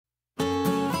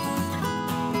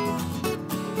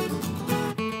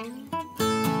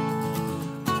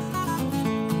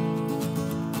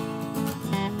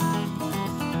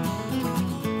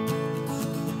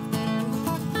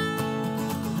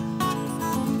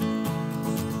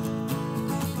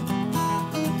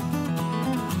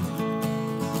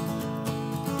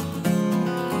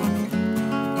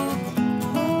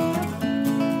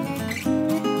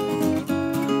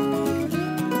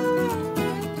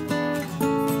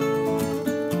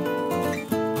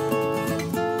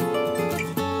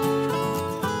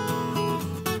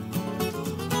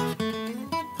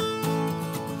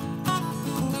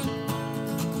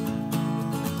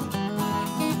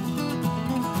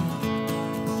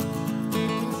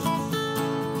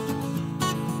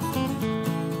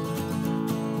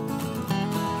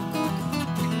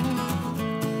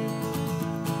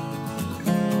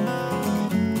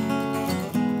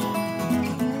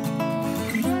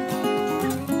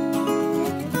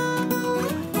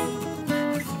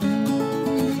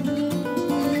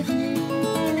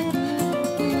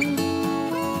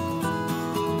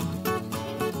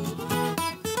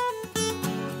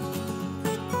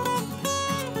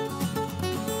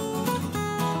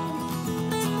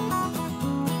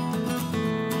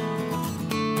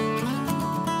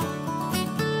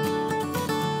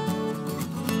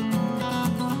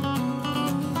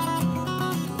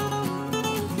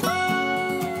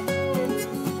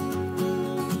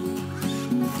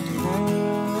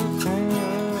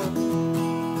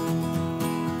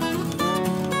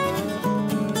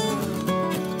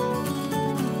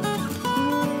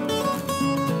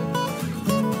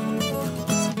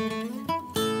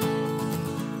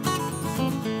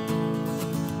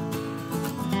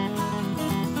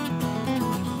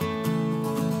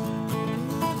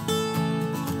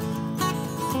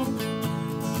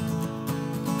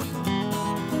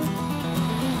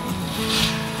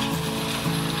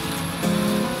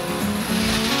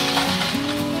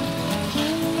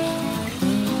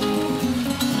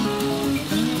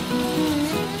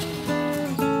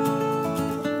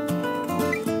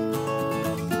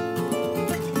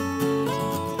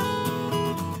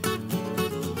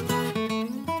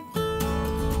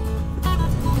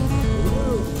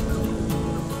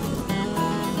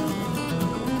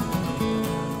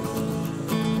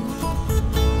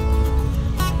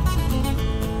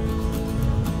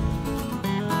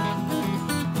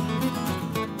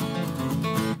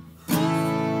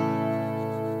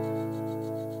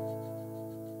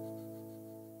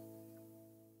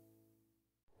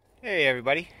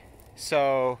everybody.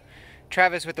 So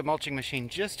Travis with the mulching machine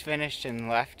just finished and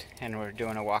left, and we're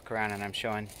doing a walk around and I'm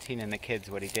showing Tina and the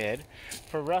kids what he did.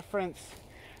 For reference,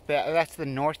 that's the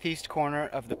northeast corner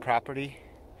of the property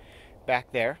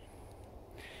back there.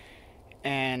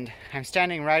 And I'm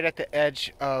standing right at the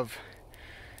edge of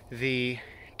the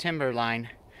timber line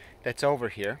that's over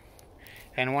here.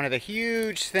 And one of the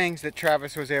huge things that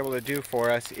Travis was able to do for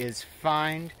us is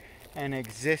find an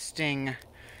existing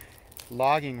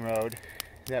logging road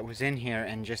that was in here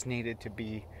and just needed to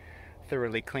be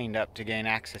thoroughly cleaned up to gain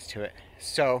access to it.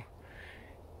 So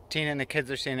Tina and the kids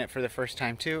are seeing it for the first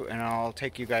time too, and I'll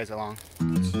take you guys along.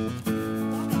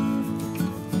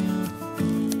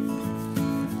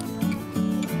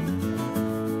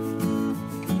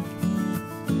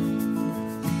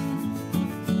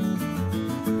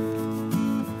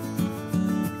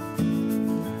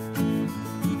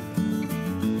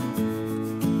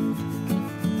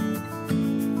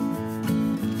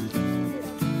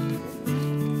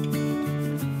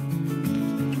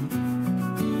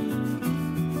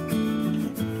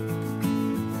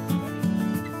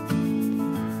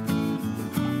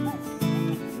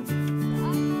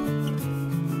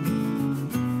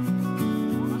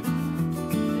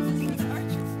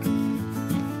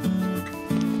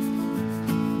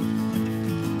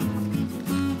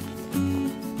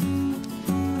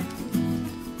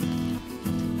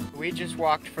 We just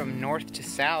walked from north to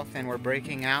south and we're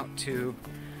breaking out to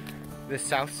the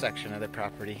south section of the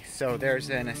property. So there's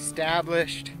an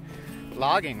established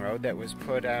logging road that was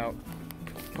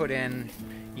put in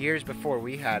years before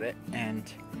we had it,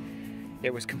 and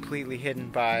it was completely hidden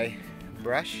by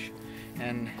brush,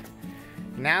 and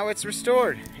now it's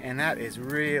restored, and that is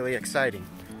really exciting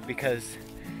because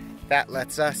that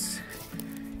lets us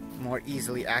more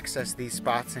easily access these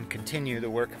spots and continue the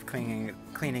work of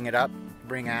cleaning it up,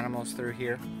 bring animals through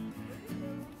here,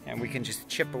 and we can just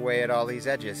chip away at all these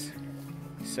edges.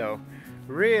 So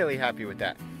really happy with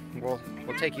that. We'll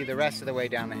take you the rest of the way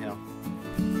down the hill.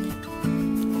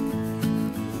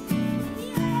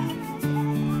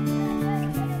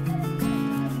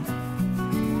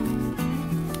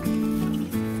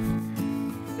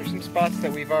 There's some spots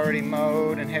that we've already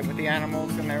mowed and hit with the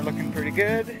animals, and they're looking pretty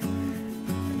good.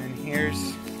 And then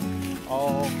here's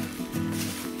all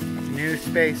new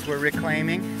space we're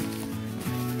reclaiming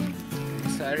on the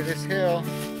side of this hill.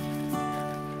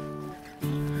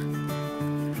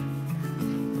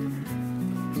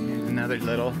 Here's another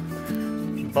little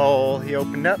bowl he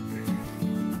opened up.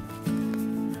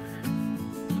 You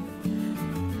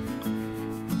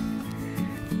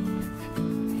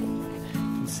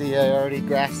can see I already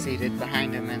grass seeded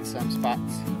behind him in some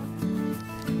spots.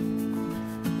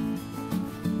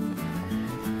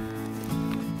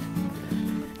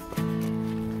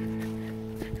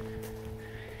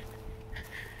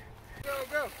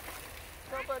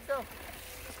 Go.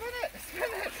 Spin it.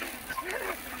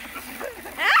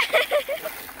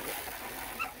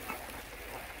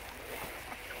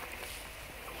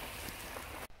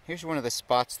 Here's one of the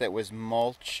spots that was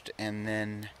mulched and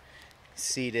then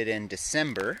seeded in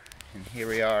December. And here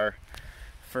we are,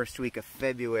 first week of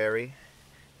February.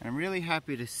 And I'm really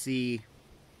happy to see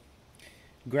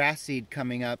grass seed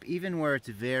coming up, even where it's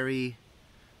very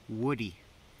woody.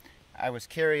 I was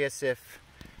curious if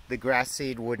the grass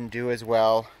seed wouldn't do as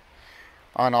well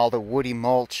on all the woody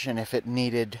mulch and if it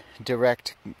needed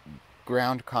direct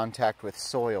ground contact with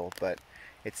soil, but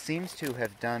it seems to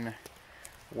have done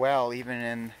well even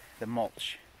in the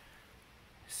mulch.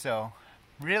 So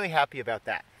really happy about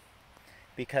that,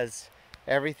 because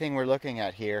everything we're looking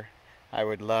at here I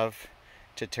would love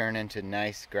to turn into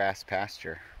nice grass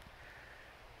pasture.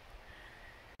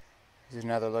 Here's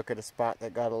another look at a spot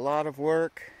that got a lot of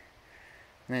work.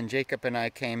 And then Jacob and I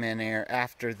came in here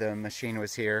after the machine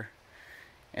was here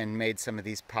and made some of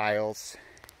these piles.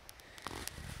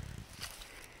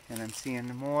 And I'm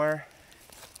seeing more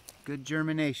good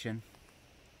germination.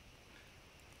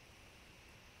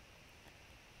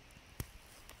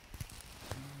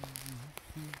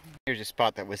 Here's a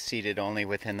spot that was seeded only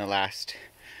within the last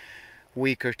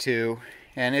week or two,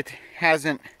 and it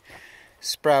hasn't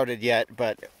sprouted yet,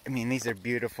 but I mean, these are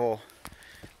beautiful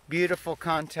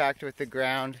contact with the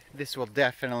ground. This will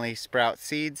definitely sprout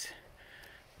seeds.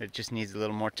 It just needs a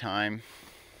little more time.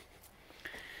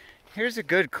 Here's a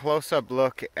good close-up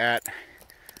look at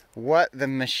what the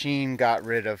machine got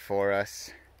rid of for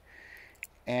us.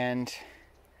 And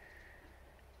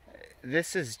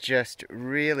this is just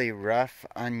really rough,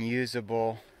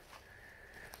 unusable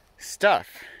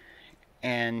stuff.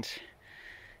 And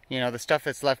you know, the stuff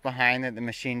that's left behind that the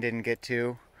machine didn't get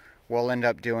to, we'll end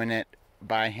up doing it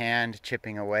by hand,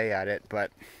 chipping away at it.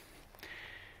 But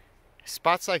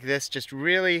spots like this just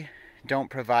really don't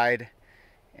provide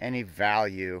any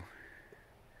value.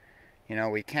 You know,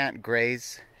 we can't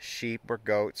graze sheep or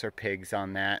goats or pigs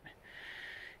on that.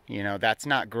 You know, that's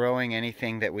not growing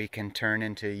anything that we can turn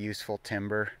into useful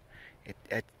timber.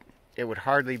 It would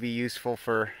hardly be useful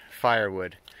for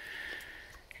firewood.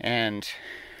 And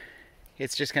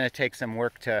it's just going to take some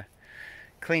work to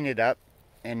clean it up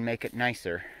and make it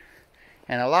nicer.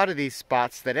 And a lot of these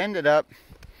spots that ended up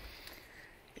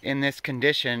in this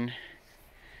condition,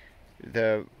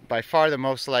 by far the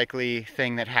most likely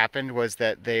thing that happened was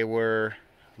that they were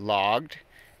logged,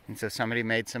 and so somebody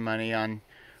made some money on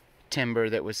timber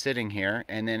that was sitting here,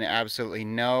 and then absolutely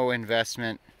no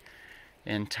investment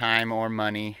in time or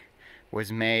money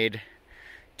was made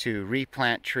to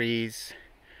replant trees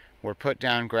or put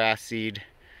down grass seed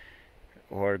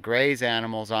or graze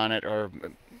animals on it or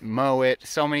mow it.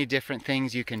 So many different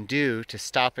things you can do to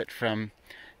stop it from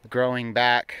growing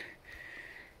back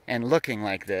and looking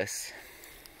like this,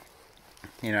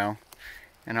 you know.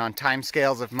 And on time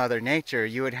scales of Mother Nature,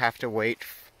 you would have to wait,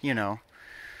 you know,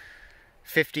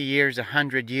 50 years,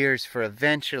 100 years for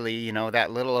eventually, you know,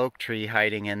 that little oak tree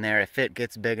hiding in there, if it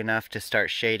gets big enough to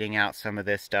start shading out some of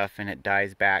this stuff and it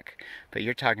dies back. But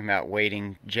you're talking about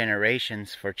waiting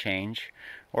generations for change,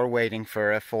 or waiting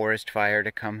for a forest fire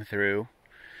to come through.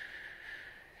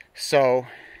 So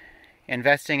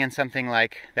investing in something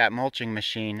like that mulching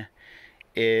machine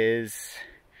is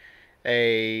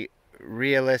a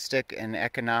realistic and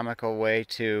economical way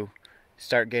to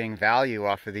start getting value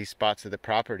off of these spots of the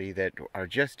property that are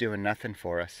just doing nothing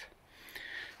for us.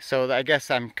 So I guess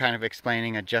I'm kind of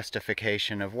explaining a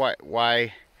justification of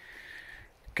why,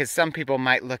 because some people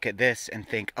might look at this and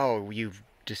think, oh, you've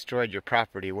destroyed your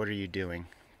property, what are you doing?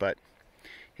 But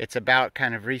it's about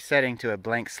kind of resetting to a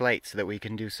blank slate so that we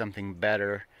can do something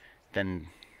better than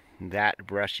that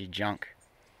brushy junk.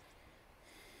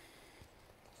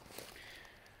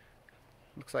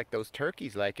 Looks like those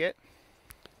turkeys like it.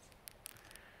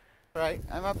 Right,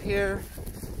 I'm up here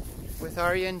with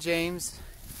Arya and James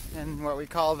in what we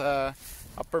call the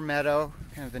upper meadow,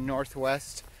 kind of the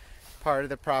northwest part of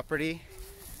the property.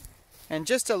 And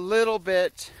just a little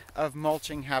bit of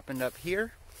mulching happened up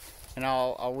here, and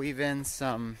I'll weave in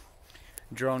some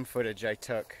drone footage I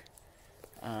took.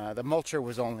 The mulcher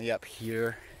was only up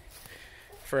here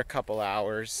for a couple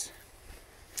hours,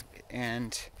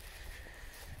 and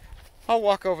I'll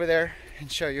walk over there and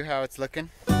show you how it's looking.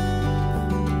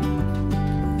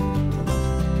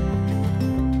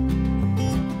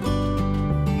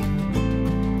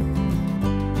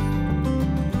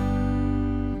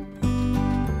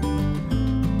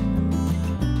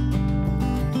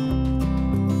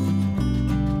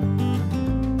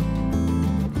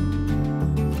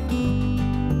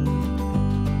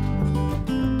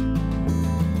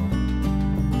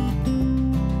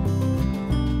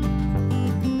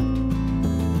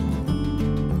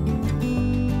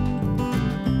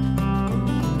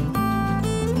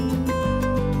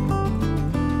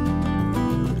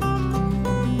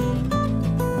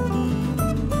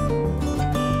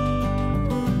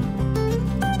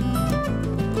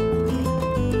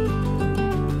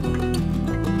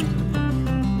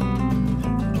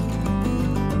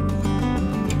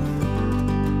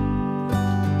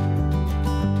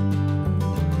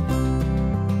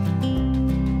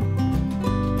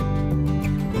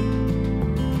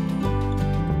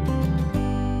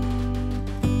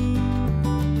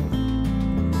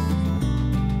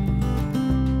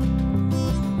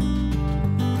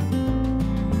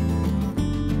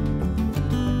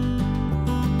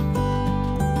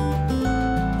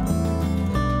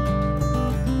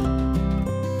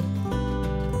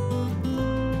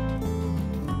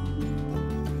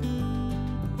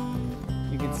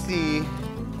 See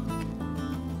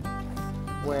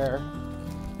where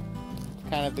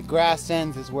kind of the grass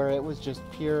ends is where it was just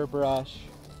pure brush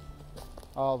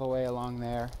all the way along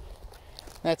there.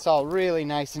 That's all really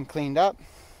nice and cleaned up.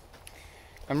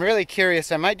 I'm really curious.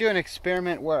 I might do an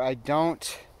experiment where I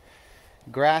don't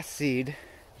grass seed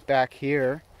back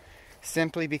here,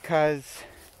 simply because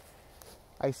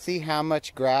I see how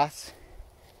much grass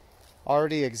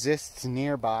already exists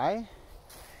nearby.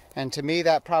 And to me,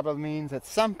 that probably means at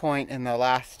some point in the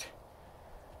last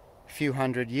few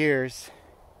hundred years,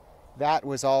 that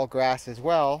was all grass as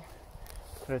well.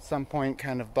 But at some point,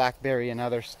 kind of blackberry and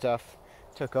other stuff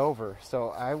took over.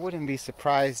 So I wouldn't be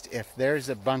surprised if there's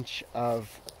a bunch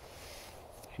of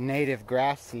native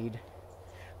grass seed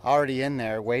already in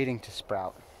there waiting to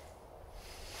sprout.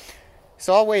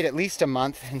 So I'll wait at least a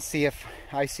month and see if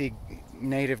I see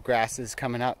native grasses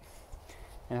coming up.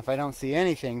 And if I don't see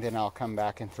anything, then I'll come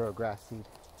back and throw grass seed.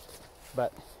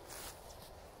 But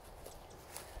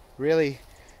really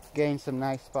gained some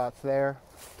nice spots there.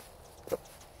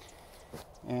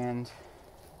 And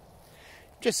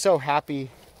just so happy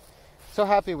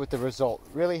with the result.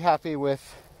 Really happy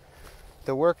with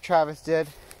the work Travis did.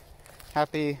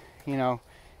 Happy, you know,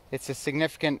 it's a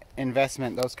significant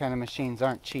investment. Those kind of machines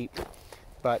aren't cheap,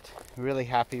 but really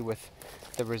happy with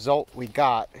the result we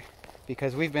got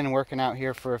because we've been working out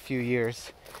here for a few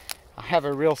years. I have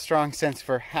a real strong sense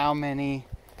for how many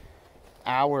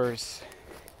hours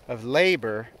of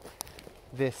labor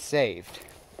this saved.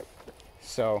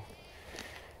 So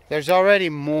there's already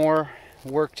more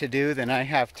work to do than I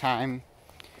have time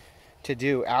to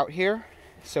do out here.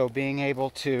 So being able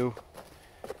to,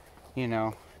 you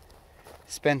know,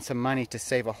 spend some money to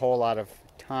save a whole lot of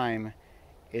time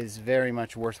is very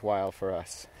much worthwhile for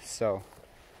us. So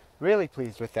really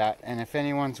pleased with that. And if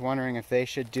anyone's wondering if they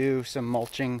should do some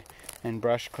mulching and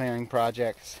brush clearing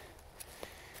projects,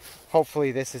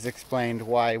 hopefully this has explained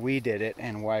why we did it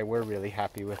and why we're really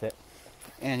happy with it.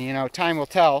 And you know, time will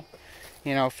tell.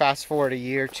 You know, fast forward a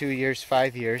year, 2 years,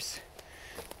 5 years,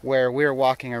 where we're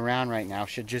walking around right now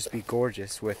should just be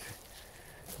gorgeous with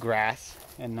grass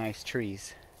and nice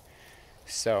trees.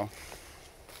 So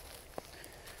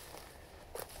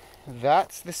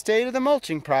that's the state of the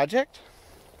mulching project.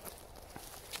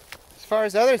 As far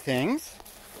as other things,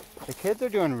 the kids are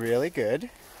doing really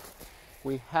good.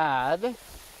 We had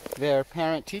their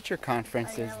parent-teacher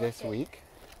conferences this week,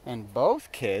 and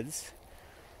both kids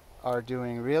are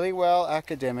doing really well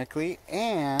academically,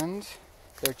 and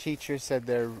their teacher said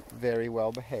they're very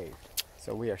well behaved.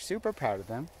 So we are super proud of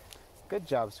them. Good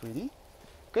job, sweetie.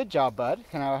 Good job, bud.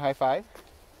 Can I have a high five?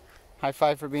 High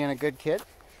five for being a good kid.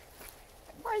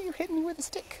 Why are you hitting me with a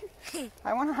stick?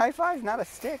 I want a high five, not a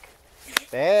stick.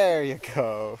 There you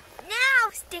go. Now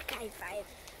stick high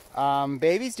five.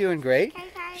 Baby's doing great.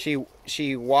 High five.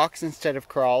 She walks instead of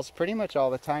crawls pretty much all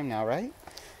the time now, right?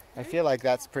 I feel like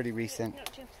that's pretty recent.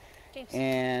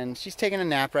 And she's taking a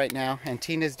nap right now, and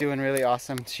Tina's doing really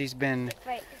awesome. She's been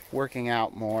working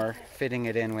out more, fitting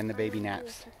it in when the baby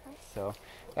naps. So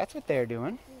that's what they're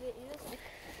doing.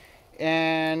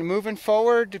 And moving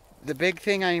forward, the big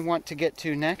thing I want to get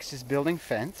to next is building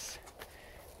fence.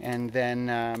 And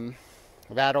then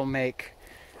that'll make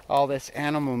all this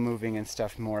animal moving and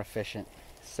stuff more efficient.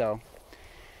 So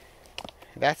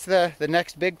that's the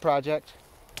next big project.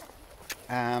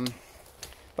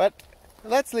 But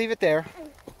let's leave it there.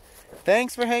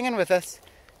 Thanks for hanging with us.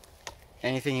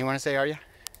 Anything you want to say, Arya?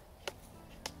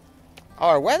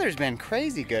 Our weather's been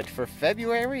crazy good for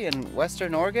February in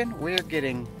Western Oregon. We're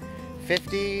getting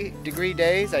 50-degree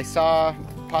days. I saw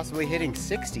possibly hitting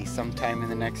 60 sometime in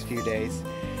the next few days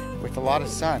with a lot of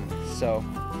sun. So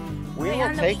we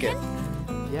will take it.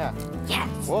 Yeah.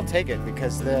 Yes. We'll take it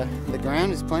because the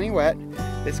ground is plenty wet.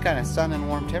 This kind of sun and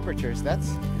warm temperatures,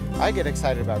 I get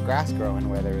excited about grass growing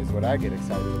weather is what I get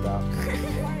excited about.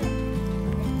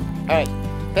 All right.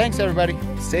 Thanks, everybody.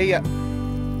 See ya.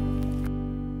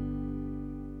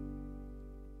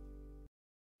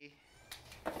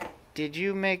 Did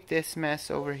you make this mess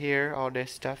over here, all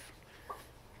this stuff?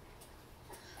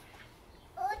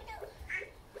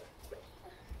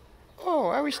 Oh,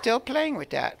 are we still playing with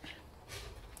that?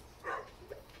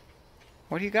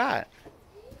 What do you got?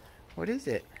 What is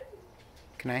it?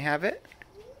 Can I have it?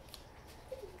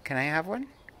 Can I have one?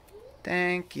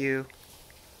 Thank you.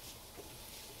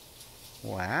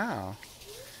 Wow.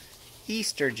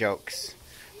 Easter jokes.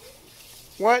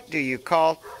 What do you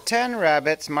call 10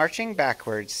 rabbits marching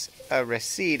backwards? A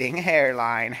receding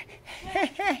hairline.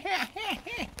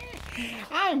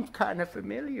 I'm kind of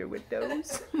familiar with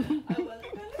those.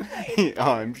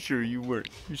 I'm sure you weren't.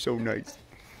 You're so nice.